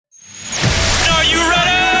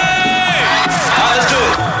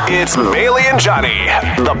It's Bailey and Johnny,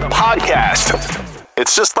 the podcast.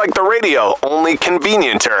 It's just like the radio, only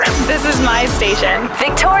convenienter. This is my station.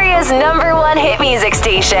 Victoria's #1 hit music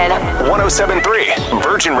station. 107.3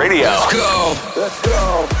 Virgin Radio. Let's go. Let's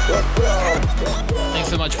go. Let's go. Thanks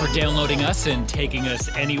so much for downloading us and taking us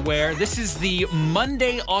anywhere. This is the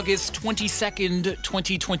Monday, August 22nd,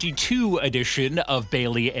 2022 edition of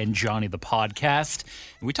Bailey and Johnny, the podcast.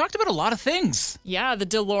 And we talked about a lot of things. Yeah, the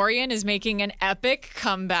DeLorean is making an epic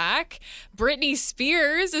comeback. Britney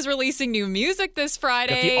Spears is releasing new music this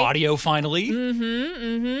Friday. Got the audio finally.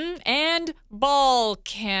 And ball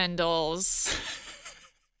candles.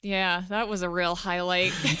 Yeah, that was a real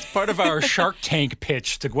highlight. It's part of our Shark Tank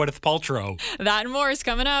pitch to Gwyneth Paltrow. That and more is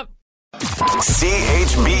coming up.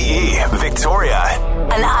 CHBE, Victoria.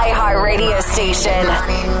 An iHeart radio station.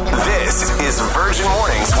 This is Virgin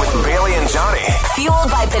Mornings with Bailey and Johnny. Fueled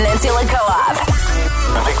by Peninsula Co-op.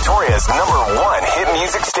 Victoria's #1 hit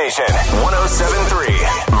music station. 107.3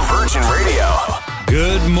 Virgin Radio.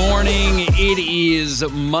 Good morning. It is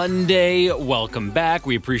Monday. Welcome back.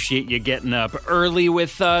 We appreciate you getting up early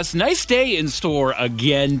with us. Nice day in store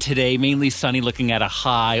again today. Mainly sunny, looking at a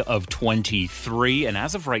high of 23. And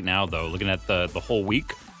as of right now, though, looking at the whole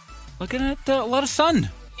week, looking at a lot of sun.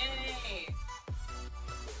 Yay!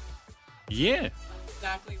 Yeah. That's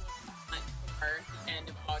exactly what we want for the end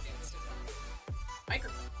of August.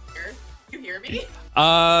 Microphone here. You hear me?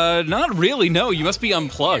 Not really. No, you must be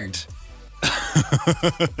unplugged.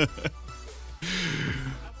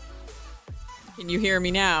 Can you hear me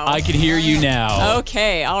now? I can hear you now.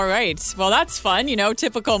 Okay, all right. Well, that's fun. You know,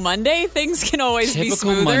 typical Monday. Things can always be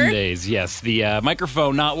smoother. Typical Mondays, yes. The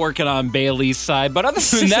microphone not working on Bailey's side. But other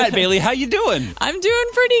than that, Bailey, how you doing? I'm doing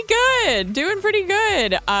pretty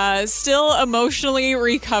good. Still emotionally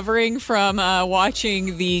recovering from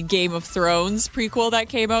watching the Game of Thrones prequel that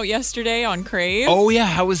came out yesterday on Crave. Oh, yeah.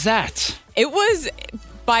 How was that? It was...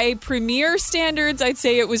 By premiere standards, I'd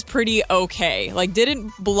say it was pretty okay. Like,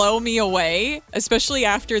 didn't blow me away, especially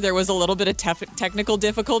after there was a little bit of technical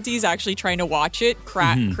difficulties actually trying to watch it.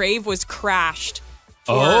 Crave was crashed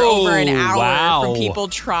for over an hour from people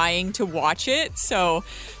trying to watch it. So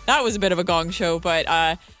that was a bit of a gong show.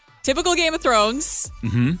 But typical Game of Thrones,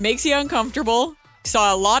 makes you uncomfortable.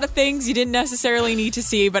 Saw a lot of things you didn't necessarily need to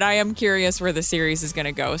see, but I am curious where the series is going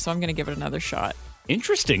to go. So I'm going to give it another shot.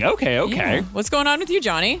 Interesting. Okay. Yeah. What's going on with you,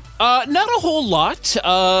 Johnny? Not a whole lot.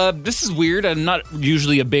 This is weird. I'm not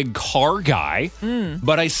usually a big car guy,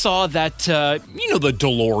 but I saw that, the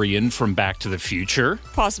DeLorean from Back to the Future.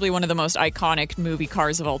 Possibly one of the most iconic movie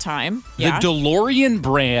cars of all time. Yeah. The DeLorean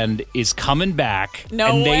brand is coming back,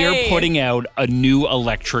 and they are putting out a new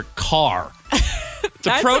electric car. It's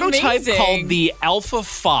a prototype called the Alpha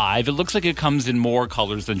 5. It looks like it comes in more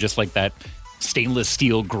colors than just like that stainless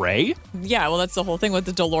steel gray. Yeah, well, that's the whole thing with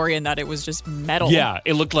the DeLorean, that it was just metal. Yeah,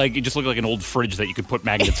 it just looked like an old fridge that you could put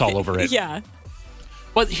magnets all over it. Yeah.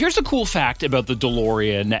 But here's a cool fact about the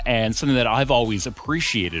DeLorean and something that I've always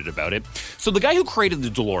appreciated about it. So the guy who created the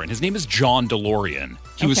DeLorean, his name is John DeLorean.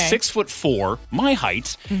 He was 6'4", my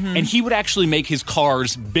height, and he would actually make his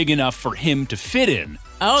cars big enough for him to fit in.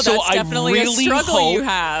 Oh, that's definitely a struggle you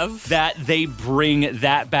have. That they bring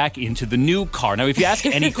that back into the new car. Now, if you ask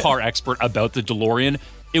any car expert about the DeLorean,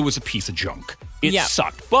 it was a piece of junk. It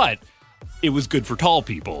sucked, but it was good for tall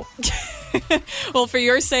people. Well, for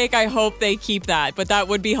your sake, I hope they keep that. But that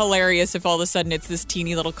would be hilarious if all of a sudden it's this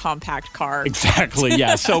teeny little compact car. Exactly,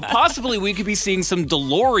 yeah. So possibly we could be seeing some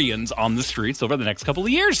DeLoreans on the streets over the next couple of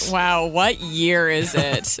years. Wow, what year is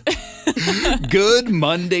it? Good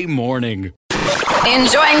Monday morning.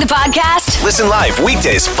 Enjoying the podcast? Listen live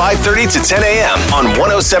weekdays 5:30 to 10 a.m. on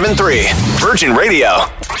 107.3 Virgin Radio.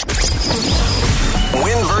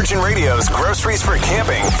 Win Virgin Radio's groceries for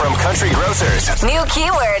camping from Country Grocers. New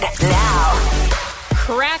keyword now.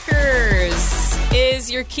 Crackers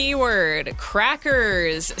is your keyword.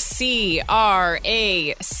 Crackers. CRACKERS.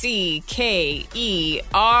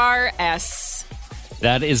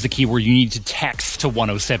 That is the keyword you need to text to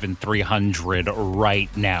 107-300 right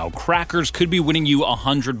now. Crackers could be winning you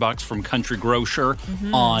 $100 from Country Grocer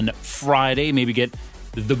on Friday. Maybe get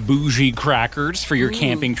the bougie crackers for your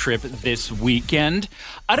camping trip this weekend.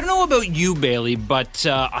 I don't know about you, Bailey, but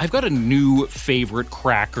I've got a new favorite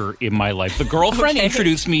cracker in my life. The girlfriend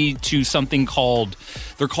introduced me to something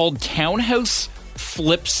they're called Townhouse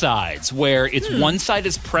flip sides, where it's one side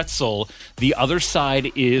is pretzel, the other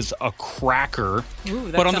side is a cracker.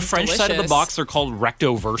 Ooh, that but on the sounds French side of the delicious. box, they're called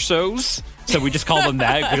recto versos. So we just call them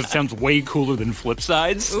that because it sounds way cooler than flip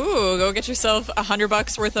sides. Ooh, go get yourself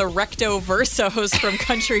 $100 worth of Recto Versos from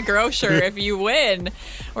Country Grocer if you win.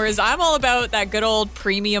 Whereas I'm all about that good old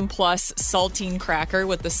Premium Plus saltine cracker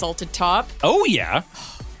with the salted top. Oh, yeah.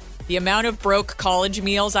 The amount of broke college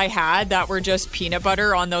meals I had that were just peanut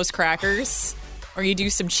butter on those crackers. Or you do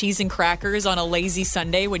some cheese and crackers on a lazy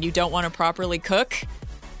Sunday when you don't want to properly cook.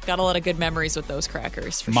 Got a lot of good memories with those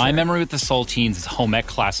crackers, for My sure. memory with the saltines is home ec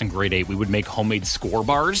class in grade 8. We would make homemade score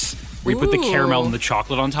bars where you put the caramel and the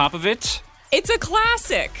chocolate on top of it. It's a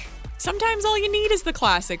classic. Sometimes all you need is the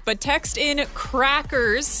classic. But text in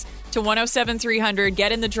crackers to 107-300.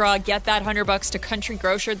 Get in the draw. Get that $100 to Country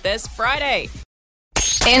Grocer this Friday.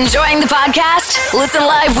 Enjoying the podcast? Listen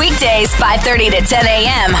live weekdays 5:30 to 10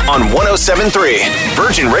 a.m. On 107.3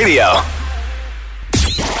 Virgin Radio.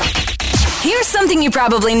 Here's something you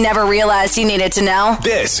probably never realized you needed to know.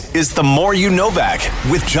 This is The More You Novak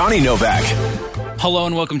with Johnny Novak. Hello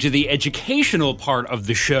and welcome to the educational part of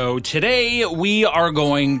the show. Today we are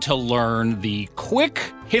going to learn the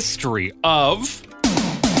quick history of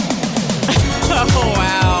Oh,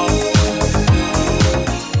 wow.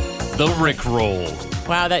 the Rickroll.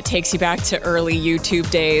 Wow, that takes you back to early YouTube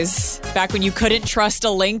days. Back when you couldn't trust a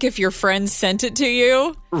link if your friends sent it to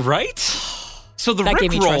you. Right? So the That gave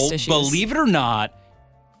me trust Rickroll, issues. believe it or not,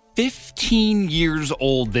 15 years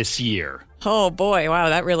old this year. Oh boy, wow,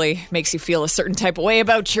 that really makes you feel a certain type of way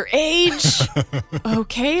about your age.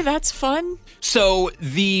 Okay, that's fun. So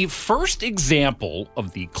the first example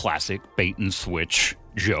of the classic bait and switch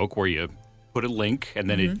joke where you put a link and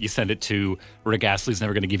then you send it to Rick Astley's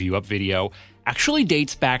Never Gonna Give You Up video actually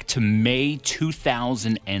dates back to May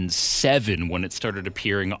 2007 when it started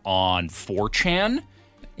appearing on 4chan.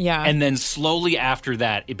 Yeah. And then slowly after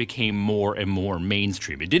that, it became more and more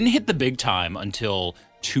mainstream. It didn't hit the big time until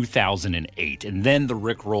 2008. And then the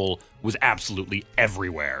Rickroll was absolutely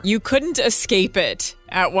everywhere. You couldn't escape it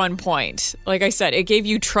at one point. Like I said, it gave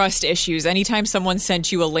you trust issues. Anytime someone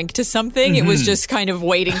sent you a link to something, it was just kind of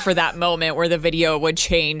waiting for that moment where the video would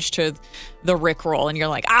change to the Rickroll. And you're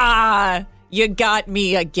like, you got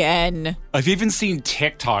me again. I've even seen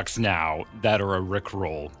TikToks now that are a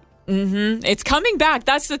Rickroll. It's coming back.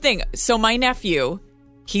 That's the thing. So my nephew,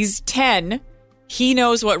 he's 10. He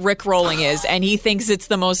knows what Rickrolling is, and he thinks it's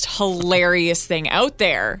the most hilarious thing out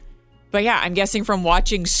there. But yeah, I'm guessing from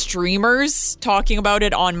watching streamers talking about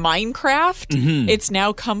it on Minecraft, it's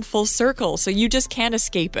now come full circle. So you just can't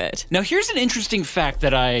escape it. Now, here's an interesting fact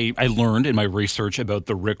that I learned in my research about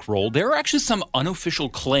the Rickroll. There are actually some unofficial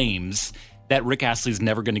claims that Rick Astley's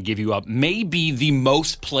Never Gonna Give You Up may be the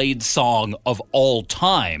most played song of all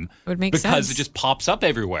time. Would make because sense. it just pops up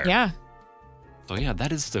everywhere. Yeah. So yeah,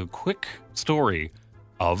 that is the quick story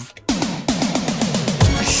of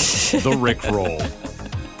the Rickroll.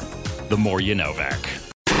 The more you know, Vac.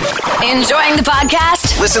 Enjoying the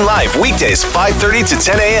podcast? Listen live weekdays 5:30 to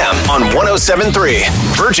 10 a.m. on 107.3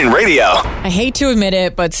 Virgin Radio. I hate to admit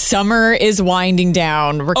it, but summer is winding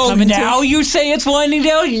down. We're Oh, coming now to you say it's winding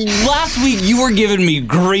down? Last week you were giving me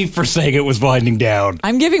grief for saying it was winding down.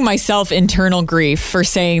 I'm giving myself internal grief for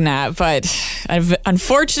saying that, but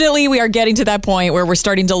unfortunately, we are getting to that point where we're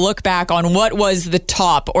starting to look back on what was the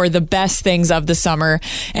top or the best things of the summer.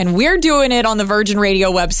 And we're doing it on the Virgin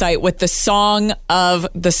Radio website with the song of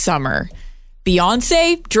the summer.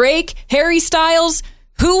 Beyonce, Drake, Harry Styles,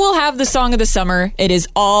 who will have the song of the summer? It is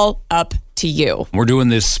all up to you. We're doing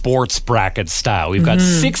this sports bracket style. We've got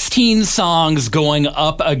 16 songs going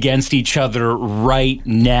up against each other right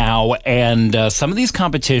now, and some of these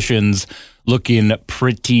competitions looking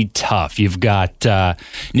pretty tough. You've got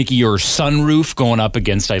Nicki, Your Sunroof going up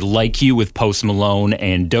against I Like You with Post Malone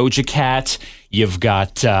and Doja Cat. You've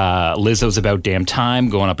got Lizzo's About Damn Time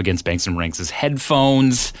going up against Banks & Ranks'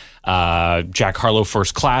 Headphones. Jack Harlow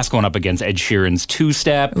First Class going up against Ed Sheeran's Two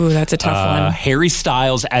Step. Ooh, that's a tough one. Harry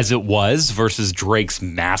Styles As It Was versus Drake's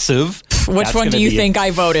Massive. Which That's one do gonna you be think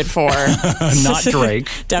I voted for? Not Drake.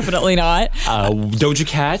 Definitely not. Doja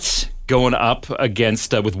Cat going up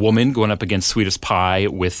against, with Woman, going up against Sweetest Pie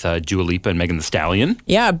with Dua Lipa and Megan Thee Stallion.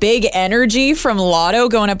 Yeah, Big Energy from Lotto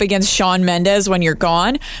going up against Shawn Mendes, When You're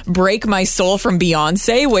Gone. Break My Soul from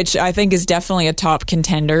Beyonce, which I think is definitely a top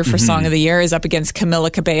contender for Song of the Year, is up against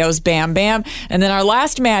Camila Cabello's Bam Bam. And then our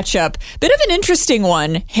last matchup, bit of an interesting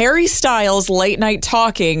one, Harry Styles' Late Night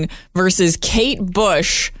Talking versus Kate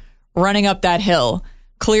Bush, Running Up That Hill.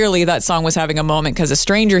 Clearly, that song was having a moment because of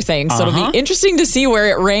Stranger Things. So it'll be interesting to see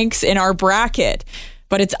where it ranks in our bracket.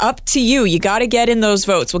 But it's up to you. You got to get in those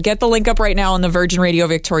votes. We'll get the link up right now on the Virgin Radio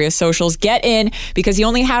Victoria socials. Get in because you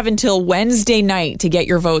only have until Wednesday night to get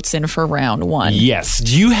your votes in for round 1. Yes.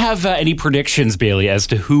 Do you have any predictions, Bailey, as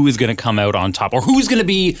to who is going to come out on top or who's going to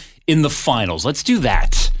be in the finals? Let's do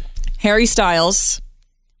that. Harry Styles,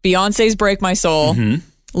 Beyonce's Break My Soul,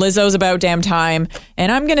 Lizzo's About Damn Time,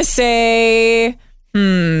 and I'm going to say,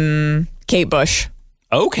 Kate Bush.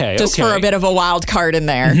 Okay. Just for a bit of a wild card in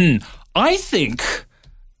there. I think,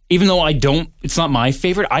 even though it's not my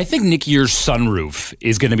favorite, I think Nick Year's Sunroof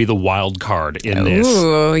is going to be the wild card in this.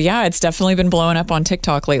 Ooh, yeah, it's definitely been blowing up on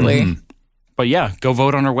TikTok lately. But yeah, go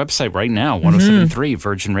vote on our website right now, 1073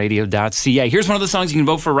 virginradio.ca. Here's one of the songs you can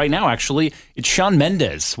vote for right now, actually. It's Shawn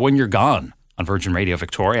Mendes, When You're Gone, on Virgin Radio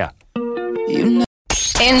Victoria. Enjoying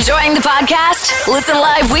the podcast? Listen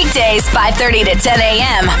live weekdays 5:30 to 10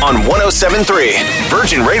 a.m. on 1073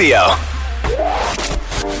 Virgin Radio.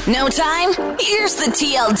 No time? Here's the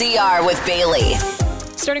TLDR with Bailey.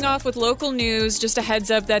 Starting off with local news, just a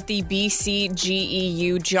heads up that the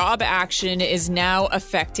BCGEU job action is now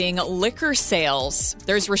affecting liquor sales.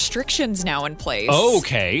 There's restrictions now in place. Oh,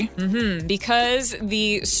 okay. Because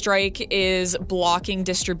the strike is blocking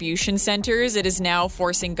distribution centers, it is now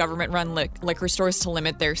forcing government-run liquor stores to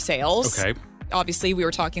limit their sales. Okay. Obviously, we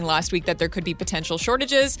were talking last week that there could be potential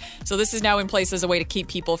shortages. So this is now in place as a way to keep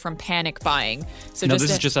people from panic buying. So No, this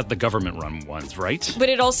is just at the government-run ones, right? But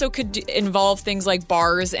it also could involve things like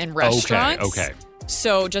bars and restaurants. Okay.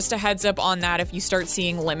 So just a heads up on that if you start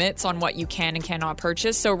seeing limits on what you can and cannot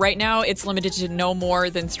purchase. So right now it's limited to no more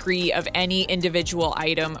than 3 of any individual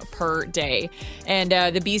item per day. And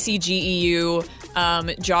the BCGEU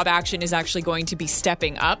job action is actually going to be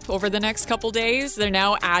stepping up over the next couple days. They're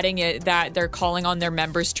now adding it that they're calling on their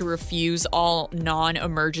members to refuse all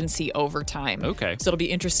non-emergency overtime. Okay. So it'll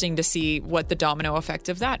be interesting to see what the domino effect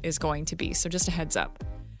of that is going to be. So just a heads up.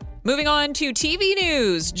 Moving on to TV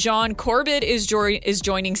news, John Corbett is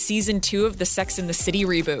joining season 2 of the Sex and the City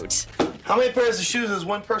reboot. How many pairs of shoes does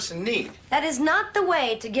one person need? That is not the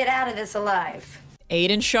way to get out of this alive.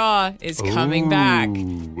 Aiden Shaw is coming back.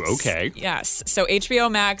 Okay. Yes. So HBO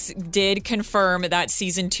Max did confirm that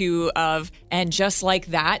season 2 of And Just Like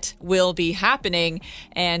That will be happening.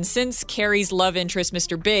 And since Carrie's love interest,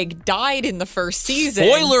 Mr. Big, died in the first season.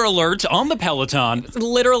 Spoiler alert on the Peloton.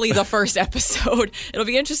 Literally the first episode. It'll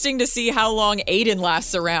be interesting to see how long Aiden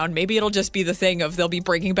lasts around. Maybe it'll just be the thing of they'll be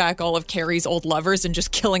bringing back all of Carrie's old lovers and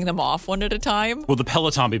just killing them off one at a time. Will the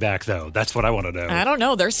Peloton be back, though? That's what I want to know. I don't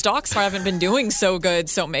know. Their stocks haven't been doing so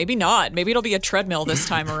good, so maybe not. Maybe it'll be a treadmill this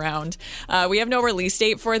time around. We have no release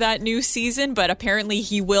date for that new season, but apparently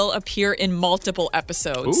he will appear in multiple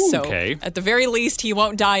episodes. Ooh, so okay. At the very least, he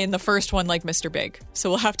won't die in the first one like Mr. Big.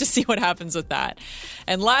 So we'll have to see what happens with that.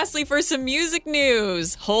 And lastly, for some music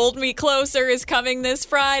news, Hold Me Closer is coming this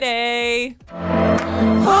Friday.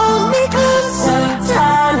 Hold me closer,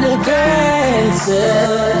 time to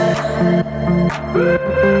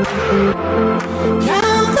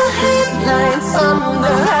count the headlights on the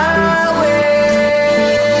highway.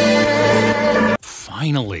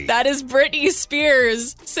 Finally. That is Britney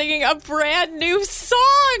Spears singing a brand new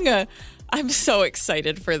song. I'm so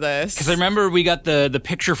excited for this. Because I remember we got the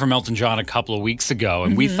picture from Elton John a couple of weeks ago,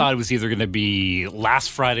 and we thought it was either going to be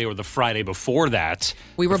last Friday or the Friday before that.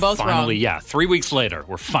 We were both finally, wrong. Yeah, 3 weeks later,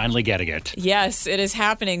 we're finally getting it. Yes, it is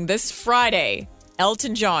happening this Friday.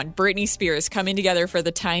 Elton John, Britney Spears coming together for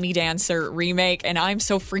the Tiny Dancer remake, and I'm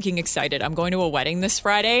so freaking excited. I'm going to a wedding this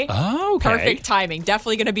Friday. Oh, okay. Perfect timing.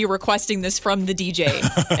 Definitely going to be requesting this from the DJ.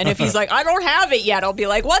 And if he's like, I don't have it yet, I'll be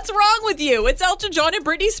like, what's wrong with you? It's Elton John and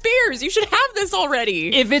Britney Spears. You should have this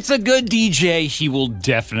already. If it's a good DJ, he will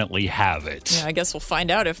definitely have it. Yeah, I guess we'll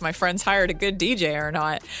find out if my friends hired a good DJ or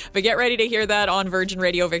not. But get ready to hear that on Virgin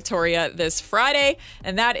Radio Victoria this Friday.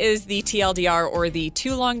 And that is the TLDR, or the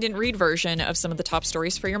Too Long Didn't Read version of some of the top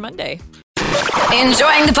stories for your Monday.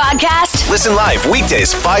 Enjoying the podcast? Listen live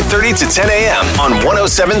weekdays 5:30 to 10 a.m. on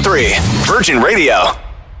 1073 Virgin Radio.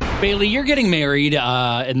 Bailey, you're getting married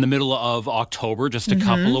in the middle of October, just a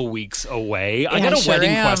couple of weeks away. I got a sure wedding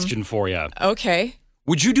am. question for you. Okay.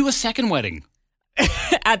 Would you do a second wedding?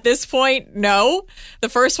 At this point, no. The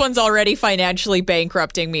first one's already financially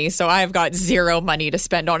bankrupting me, so I've got zero money to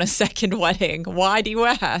spend on a second wedding. Why do you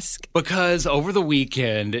ask? Because over the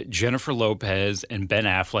weekend, Jennifer Lopez and Ben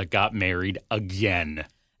Affleck got married again.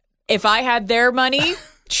 If I had their money,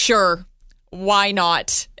 sure. Why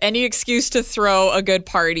not? Any excuse to throw a good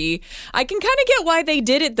party. I can kind of get why they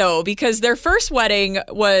did it, though, because their first wedding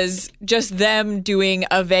was just them doing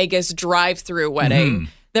a Vegas drive-through wedding.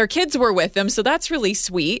 Their kids were with them, so that's really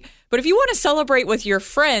sweet. But if you want to celebrate with your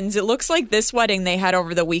friends, it looks like this wedding they had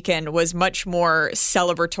over the weekend was much more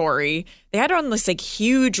celebratory. They had it on this like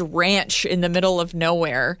huge ranch in the middle of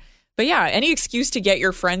nowhere. But yeah, any excuse to get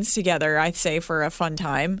your friends together, I'd say, for a fun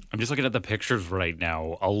time. I'm just looking at the pictures right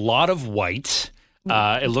now. A lot of white.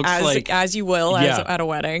 It looks as you will at a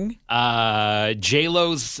wedding.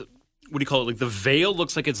 J-Lo's, what do you call it? Like the veil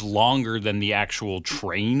looks like it's longer than the actual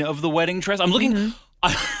train of the wedding dress. I'm looking.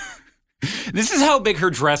 This is how big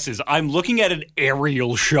her dress is. I'm looking at an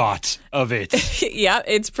aerial shot of it. Yeah,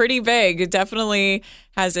 it's pretty big. It definitely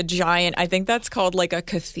has a giant, I think that's called like a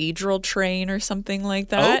cathedral train or something like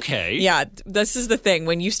that. Okay. Yeah, this is the thing.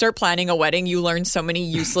 When you start planning a wedding, you learn so many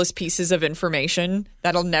useless pieces of information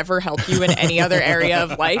that'll never help you in any other area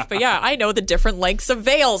of life. But yeah, I know the different lengths of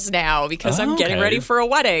veils now because I'm getting ready for a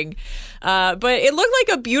wedding. But it looked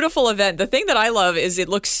like a beautiful event. The thing that I love is it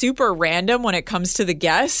looks super random when it comes to the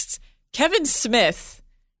guests. Kevin Smith,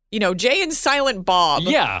 Jay and Silent Bob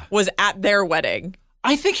was at their wedding.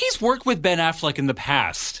 I think he's worked with Ben Affleck in the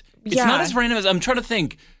past. It's not as random as I'm trying to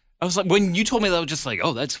think. I was like, when you told me that, I was just like,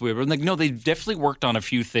 oh, that's weird. I'm like, no, they definitely worked on a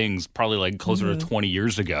few things probably like closer to 20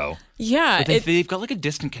 years ago. Yeah. But they've got like a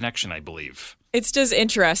distant connection, I believe. It's just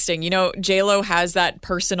interesting. J-Lo has that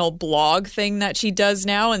personal blog thing that she does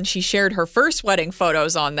now, and she shared her first wedding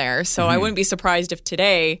photos on there. So I wouldn't be surprised if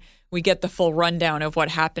today we get the full rundown of what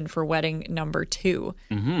happened for wedding number 2.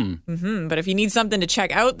 But if you need something to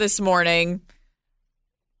check out this morning,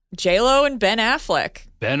 J-Lo and Ben Affleck.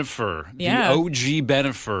 Bennifer, the OG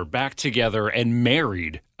Bennifer, back together and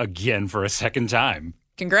married again for a second time.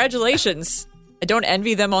 Congratulations. I don't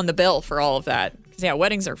envy them on the bill for all of that. Because,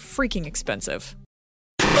 weddings are freaking expensive.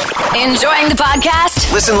 Enjoying the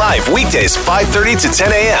podcast? Listen live weekdays 5:30 to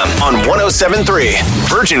 10 a.m. on 107.3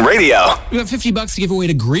 Virgin Radio. We got $50 to give away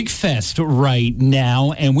to Greek Fest right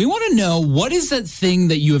now, and we want to know, what is that thing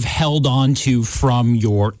that you have held on to from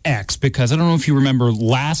your ex? Because I don't know if you remember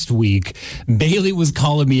last week, Bailey was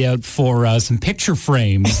calling me out for some picture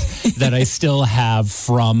frames that I still have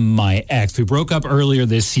from my ex. We broke up earlier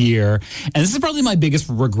this year, and this is probably my biggest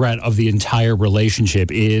regret of the entire relationship,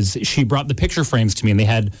 is she brought the picture frames to me, and they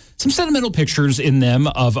had some sentimental pictures in them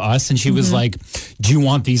of us, and she was like, do you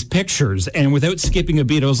want these pictures? And without skipping a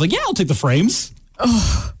beat, I was like, yeah, I'll take the frames.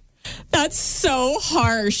 Oh, that's so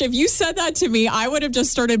harsh. If you said that to me, I would have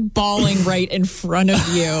just started bawling right in front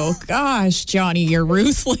of you. Gosh, Johnny, you're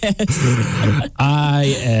ruthless.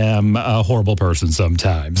 I am a horrible person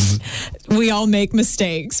sometimes. We all make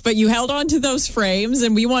mistakes, but you held on to those frames,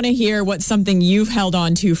 and we want to hear what's something you've held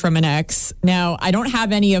on to from an ex. Now, I don't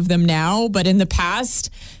have any of them now, but in the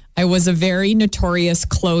past, I was a very notorious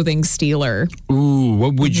clothing stealer. Ooh,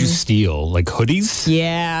 what would you steal? Like hoodies?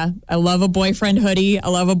 Yeah, I love a boyfriend hoodie. I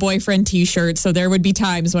love a boyfriend t-shirt. So there would be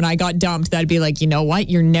times when I got dumped that I'd be like, you know what?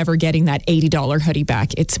 You're never getting that $80 hoodie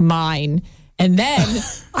back. It's mine. And then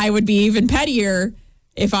I would be even pettier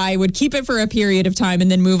if I would keep it for a period of time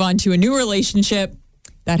and then move on to a new relationship.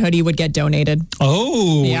 That hoodie would get donated.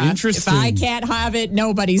 Oh, interesting. If I can't have it,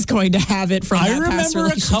 nobody's going to have it from that past relationship. I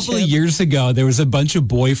remember a couple of years ago, there was a bunch of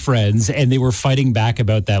boyfriends, and they were fighting back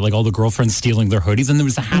about that, like all the girlfriends stealing their hoodies. And there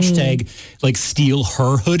was the hashtag, like, steal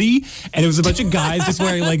her hoodie. And it was a bunch of guys just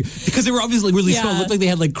wearing, like, because they were obviously really small. It looked like they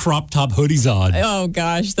had, like, crop top hoodies on. Oh,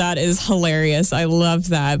 gosh, that is hilarious. I love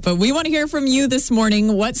that. But we want to hear from you this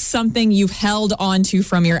morning. What's something you've held on to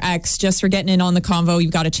from your ex? Just for getting in on the convo,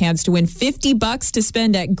 you've got a chance to win $50 to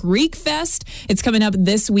spend at Greek Fest. It's coming up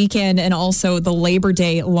this weekend, and also the Labor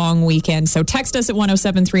Day long weekend. So text us at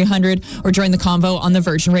 107-300 or join the convo on the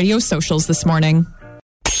Virgin Radio socials this morning.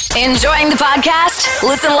 Enjoying the podcast?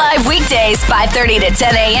 Listen live weekdays 5:30 to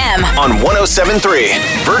 10 a.m. on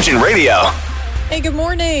 107.3 Virgin Radio. Hey, good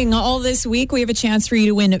morning. All this week, we have a chance for you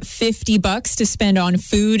to win $50 to spend on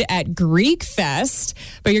food at Greek Fest.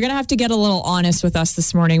 But you're going to have to get a little honest with us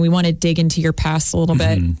this morning. We want to dig into your past a little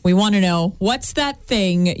bit. We want to know, what's that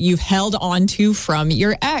thing you've held on to from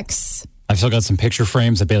your ex? I've still got some picture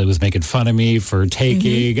frames that Bailey was making fun of me for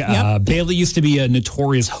taking. Bailey used to be a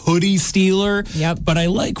notorious hoodie stealer. But I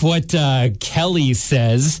like what Kelly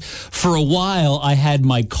says. For a while, I had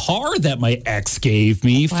my car that my ex gave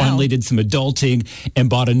me. Wow. Finally did some adulting and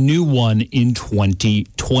bought a new one in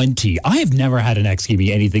 2020. I have never had an ex give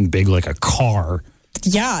me anything big like a car.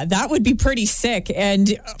 Yeah, that would be pretty sick.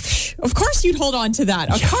 And Of course you'd hold on to that.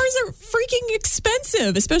 Cars are freaking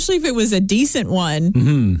expensive, especially if it was a decent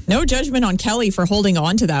one. No judgment on Kelly for holding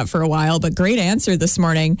on to that for a while, but great answer this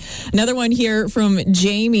morning. Another one here from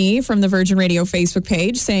Jamie from the Virgin Radio Facebook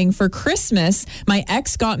page saying, for Christmas, my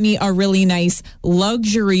ex got me a really nice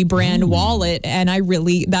luxury brand wallet and I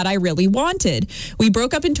really wanted. We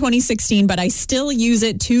broke up in 2016, but I still use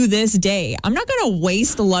it to this day. I'm not going to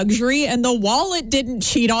waste luxury, and the wallet didn't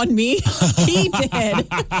cheat on me. He did.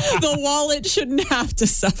 The wallet shouldn't have to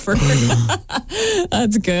suffer.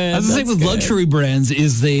 That's good. I was going to say with luxury brands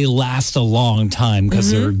is they last a long time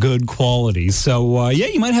because they're good quality. So,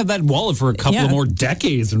 you might have that wallet for a couple of more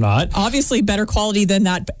decades or not. Obviously better quality than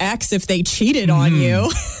that ex if they cheated on you.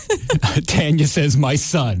 Tanya says, my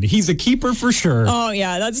son. He's a keeper for sure. Oh,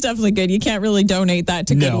 yeah, that's definitely good. You can't really donate that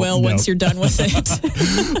to Goodwill once you're done with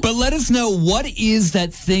it. But let us know, what is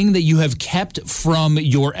that thing that you have kept from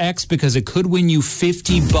your ex? Because it could win you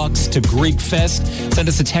 $50 to Greek Fest. Send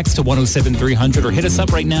us a text to 107300 or hit us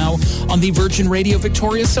up right now on the Virgin Radio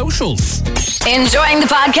Victoria socials. Enjoying the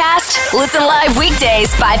podcast? Listen live weekdays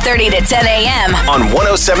 5:30 to 10 a.m. on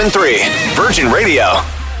 107.3 Virgin Radio.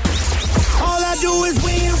 All I do is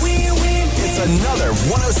win, win, win. It's another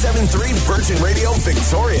 107.3 Virgin Radio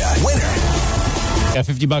Victoria winner. Got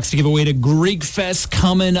 $50 to give away to Greek Fest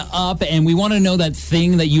coming up, and we want to know that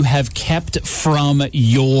thing that you have kept from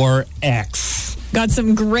your ex. Got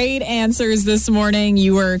some great answers this morning.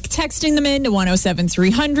 You were texting them in to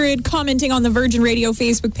 107300, commenting on the Virgin Radio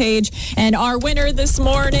Facebook page, and our winner this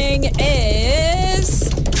morning is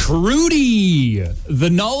Trudy. The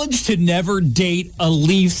knowledge to never date a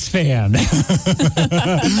Leafs fan.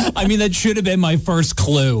 I mean, that should have been my first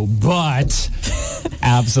clue, but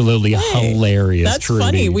absolutely hilarious. That's Trudy.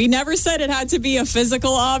 funny. We never said it had to be a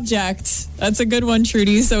physical object. That's a good one,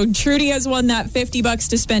 Trudy. So Trudy has won that $50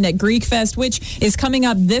 to spend at Greek Fest, which is coming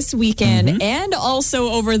up this weekend and also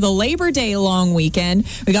over the Labor Day long weekend.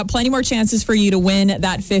 We got plenty more chances for you to win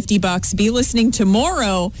that $50. Be listening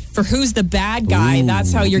tomorrow for Who's the Bad Guy.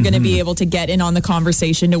 That's how you're going to be able to get in on the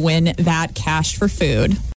conversation to win that cash for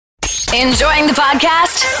food. Enjoying the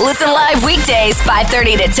podcast? Listen live weekdays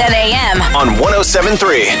 5:30 to 10 a.m. on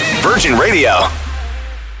 107.3 Virgin Radio.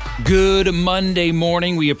 Good Monday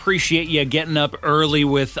morning. We appreciate you getting up early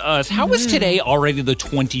with us. How was today already the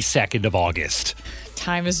 22nd of August?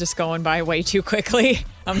 Time is just going by way too quickly.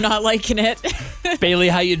 I'm not liking it. Bailey,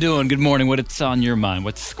 how you doing? Good morning. What's on your mind?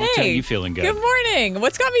 What's got you feeling good? Good morning.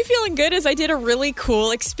 What's got me feeling good is I did a really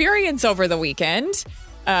cool experience over the weekend.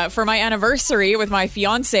 For my anniversary with my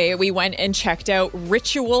fiance, we went and checked out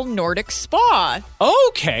Ritual Nordic Spa.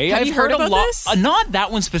 Okay. Have you heard about this? Not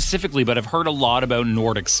that one specifically, but I've heard a lot about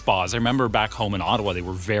Nordic spas. I remember back home in Ottawa, they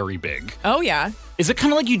were very big. Oh, yeah. Is it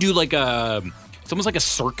kind of like you do like it's almost like a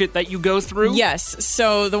circuit that you go through? Yes.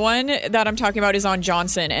 So the one that I'm talking about is on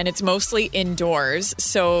Johnson, and it's mostly indoors.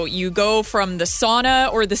 So you go from the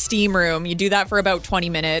sauna or the steam room. You do that for about 20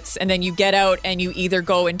 minutes, and then you get out and you either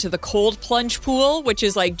go into the cold plunge pool, which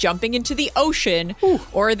is like jumping into the ocean,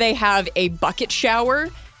 or they have a bucket shower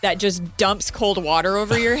that just dumps cold water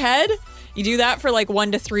over your head. You do that for like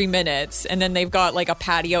 1 to 3 minutes, and then they've got like a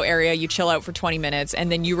patio area. You chill out for 20 minutes,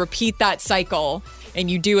 and then you repeat that cycle, and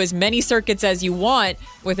you do as many circuits as you want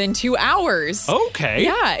within 2 hours. Okay.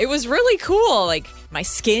 Yeah, it was really cool. Like, my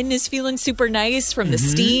skin is feeling super nice from the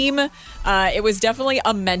steam. It was definitely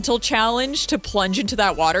a mental challenge to plunge into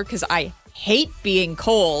that water because I hate being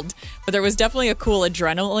cold, but there was definitely a cool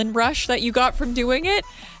adrenaline rush that you got from doing it.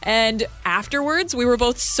 And afterwards, we were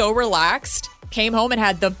both so relaxed, came home and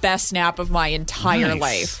had the best nap of my entire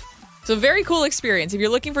life. So very cool experience. If you're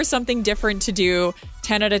looking for something different to do,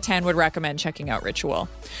 10 out of 10 would recommend checking out Ritual.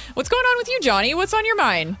 What's going on with you, Johnny? What's on your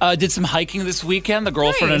mind? Did some hiking this weekend. The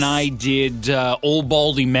girlfriend and I did Old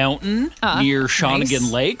Baldy Mountain near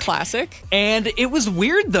Shawnigan Lake. Classic. And it was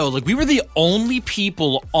weird, though. Like, we were the only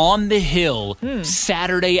people on the hill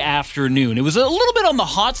Saturday afternoon. It was a little bit on the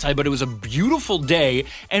hot side, but it was a beautiful day.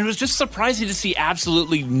 And it was just surprising to see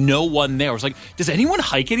absolutely no one there. I was like, does anyone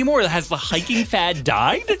hike anymore? Has the hiking fad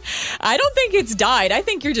died? I don't think it's died. I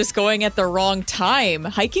think you're just going at the wrong time.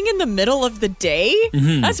 Hiking in the middle of the day?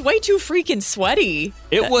 That's way too freaking sweaty.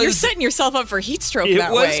 You're setting yourself up for heat stroke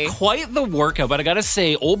that way. It was quite the workout, but I gotta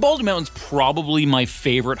say, Old Baldy Mountain's probably my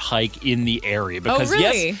favorite hike in the area. Because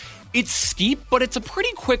yes, it's steep, but it's a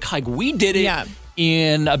pretty quick hike. We did it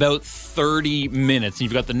in about 30 minutes. And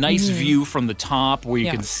you've got the nice view from the top where you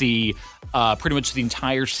can see pretty much the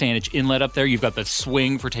entire Saanich Inlet up there. You've got the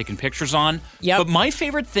swing for taking pictures on. But my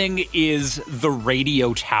favorite thing is the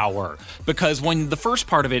radio tower, because when the first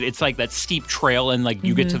part of it, it's like that steep trail and like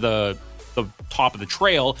you get to the the top of the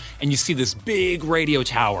trail, and you see this big radio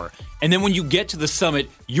tower. And then when you get to the summit,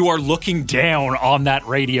 you are looking down on that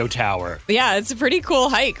radio tower. Yeah, it's a pretty cool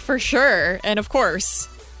hike for sure. And of course,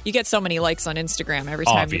 you get so many likes on Instagram every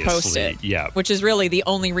time you post it. Yeah. Which is really the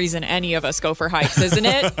only reason any of us go for hikes, isn't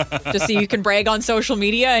it? Just so you can brag on social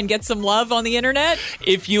media and get some love on the internet?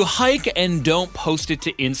 If you hike and don't post it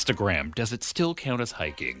to Instagram, does it still count as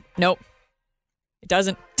hiking? Nope. It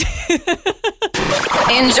doesn't.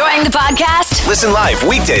 Enjoying the podcast? Listen live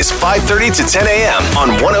weekdays 5:30 to 10 a.m. on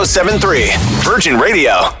 107.3 Virgin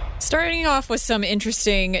Radio. Starting off with some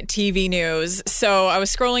interesting TV news. So I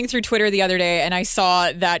was scrolling through Twitter the other day and I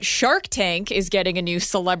saw that Shark Tank is getting a new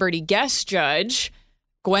celebrity guest judge,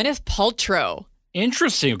 Gwyneth Paltrow.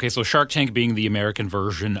 Interesting. Okay, so Shark Tank being the American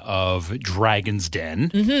version of Dragon's Den,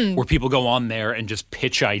 where people go on there and just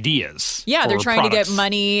pitch ideas. Yeah, they're trying products. to get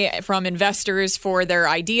money from investors for their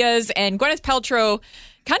ideas. And Gwyneth Paltrow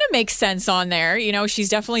kind of makes sense on there. You know, she's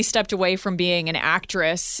definitely stepped away from being an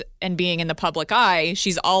actress and being in the public eye.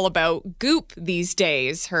 She's all about Goop these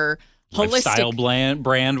days. Her holistic lifestyle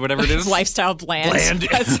brand, whatever it is. Lifestyle bland.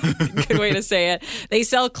 That's a good way to say it. They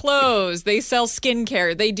sell clothes. They sell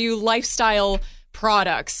skincare. They do lifestyle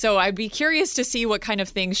products. So I'd be curious to see what kind of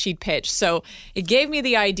things she'd pitch. So it gave me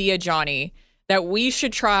the idea, Johnny, that we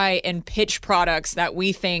should try and pitch products that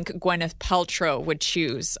we think Gwyneth Paltrow would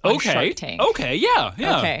choose on Shark Tank. Okay, yeah.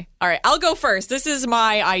 Okay. All right, I'll go first. This is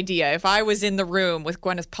my idea. If I was in the room with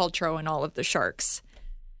Gwyneth Paltrow and all of the sharks.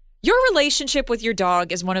 Your relationship with your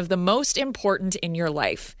dog is one of the most important in your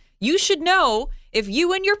life. You should know if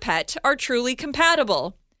you and your pet are truly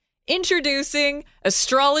compatible. Introducing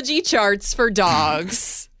Astrology Charts for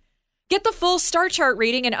Dogs. Get the full star chart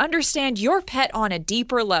reading and understand your pet on a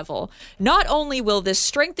deeper level. Not only will this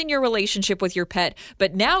strengthen your relationship with your pet,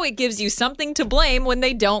 but now it gives you something to blame when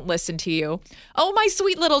they don't listen to you. Oh, my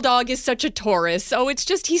sweet little dog is such a Taurus. Oh, it's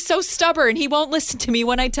just he's so stubborn. He won't listen to me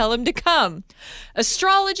when I tell him to come.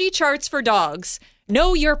 Astrology Charts for Dogs.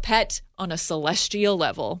 Know your pet on a celestial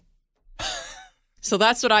level. So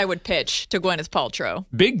that's what I would pitch to Gwyneth Paltrow.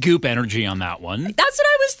 Big Goop energy on that one. That's what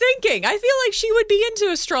I was thinking. I feel like she would be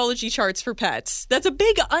into astrology charts for pets. That's a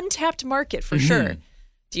big untapped market for sure.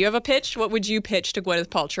 Do you have a pitch? What would you pitch to Gwyneth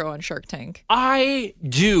Paltrow on Shark Tank? I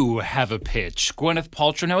do have a pitch. Gwyneth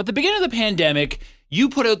Paltrow. Now, at the beginning of the pandemic, you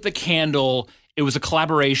put out the candle. It was a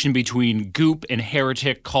collaboration between Goop and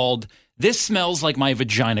Heretic called This Smells Like My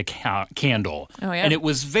Vagina Candle. Oh, yeah. And it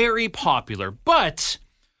was very popular. But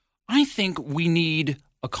I think we need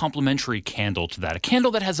a complementary candle to that. A candle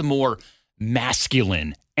that has a more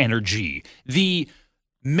masculine energy. The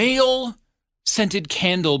male scented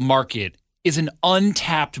candle market is an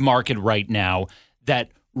untapped market right now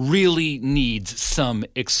that really needs some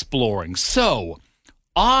exploring. So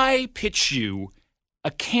I pitch you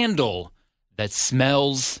a candle that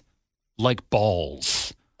smells like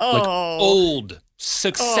balls. Oh. Like old,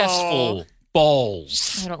 successful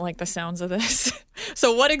balls. I don't like the sounds of this.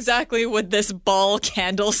 So what exactly would this ball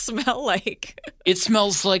candle smell like? It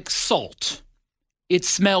smells like salt. It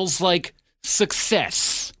smells like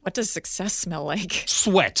success. What does success smell like?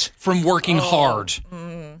 Sweat from working hard.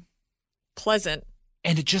 Pleasant.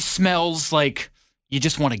 And it just smells like you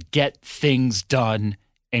just want to get things done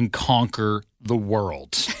and conquer the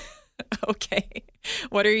world. Okay.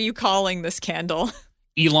 What are you calling this candle?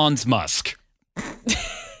 Elon's Musk.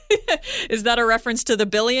 Is that a reference to the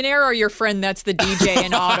billionaire or your friend that's the DJ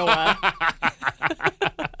in Ottawa?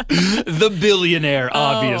 The billionaire,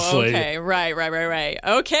 obviously. Okay, right.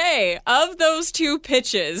 Okay, of those two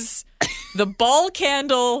pitches, the ball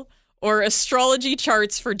candle or astrology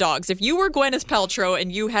charts for dogs, if you were Gwyneth Paltrow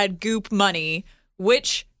and you had Goop money,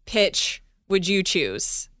 which pitch would you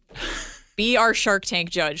choose? Be our Shark Tank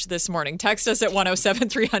judge this morning. Text us at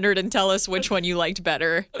 107-300 and tell us which one you liked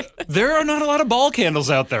better. There are not a lot of ball candles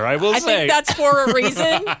out there, I will say. I think that's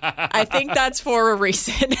for a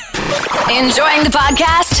reason. Enjoying the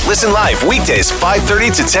podcast? Listen live weekdays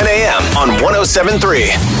 5:30 to 10 a.m. on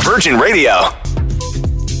 107.3 Virgin Radio.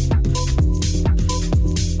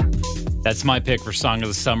 That's my pick for Song of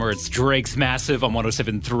the Summer. It's Drake's Massive on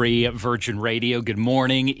 107.3 Virgin Radio. Good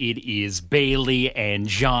morning. It is Bailey and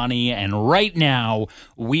Johnny. And right now,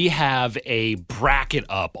 we have a bracket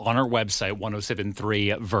up on our website,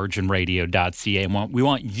 1073virginradio.ca. And we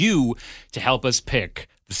want you to help us pick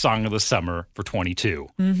the Song of the Summer for 22.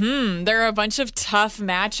 There are a bunch of tough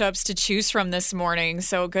matchups to choose from this morning,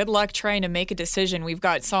 so good luck trying to make a decision. We've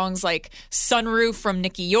got songs like Sunroof from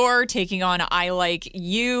Nicki Yor taking on I Like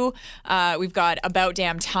You. We've got About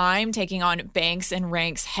Damn Time taking on Banks and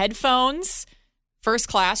Ranks Headphones. First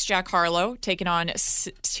Class, Jack Harlow, taking on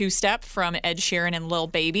Two Step from Ed Sheeran and Lil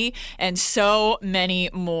Baby, and so many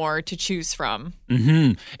more to choose from.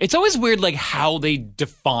 Mm-hmm. It's always weird, like, how they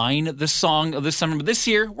define the song of the summer. But this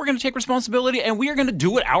year, we're going to take responsibility, and we are going to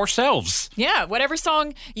do it ourselves. Yeah, whatever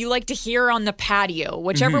song you like to hear on the patio,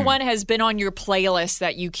 whichever one has been on your playlist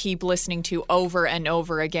that you keep listening to over and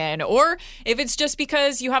over again, or if it's just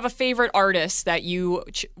because you have a favorite artist that you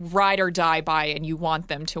ride or die by and you want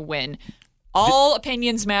them to win. All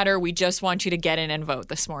opinions matter. We just want you to get in and vote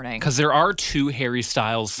this morning. Because there are 2 Harry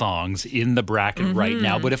Styles songs in the bracket right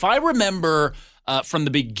now. But if I remember from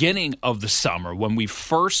the beginning of the summer, when we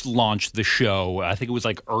first launched the show, I think it was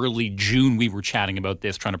like early June, we were chatting about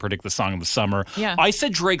this, trying to predict the song of the summer. Yeah. I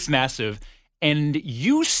said Drake's Massive, and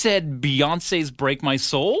you said Beyonce's Break My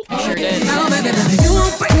Soul. I sure did. Oh, baby, you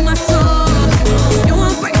won't break my soul. You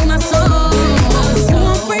won't break my soul. You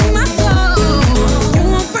won't break my soul. You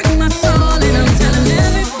won't break my soul. And I'm telling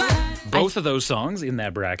everybody. Both of those songs in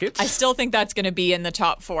that bracket. I still think that's going to be in the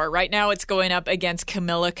top 4. Right now, it's going up against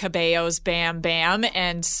Camila Cabello's Bam Bam.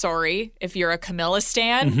 And sorry, if you're a Camila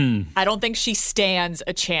stan, I don't think she stands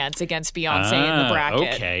a chance against Beyonce in the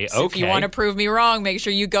bracket. Okay, so if you want to prove me wrong, make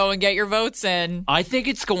sure you go and get your votes in. I think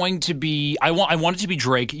it's going to be, I want it to be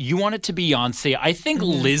Drake. You want it to be Beyonce. I think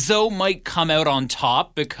Lizzo might come out on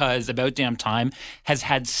top because About Damn Time has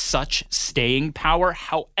had such staying power.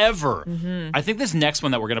 However, I think this next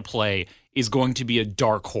one that we're going to play is going to be a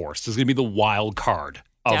dark horse. It's going to be the wild card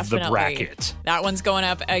of the bracket. That one's going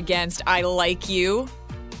up against I Like You,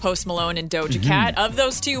 Post Malone and Doja Cat. Of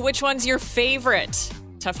those 2, which one's your favorite?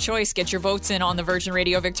 Tough choice. Get your votes in on the Virgin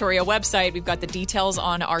Radio Victoria website. We've got the details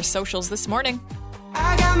on our socials this morning.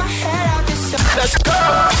 I got my head out the Let's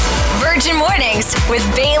go! Virgin Mornings with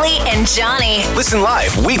Bailey and Johnny Listen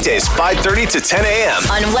live weekdays 5:30 to 10 a.m.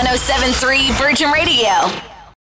 on 107.3 Virgin Radio.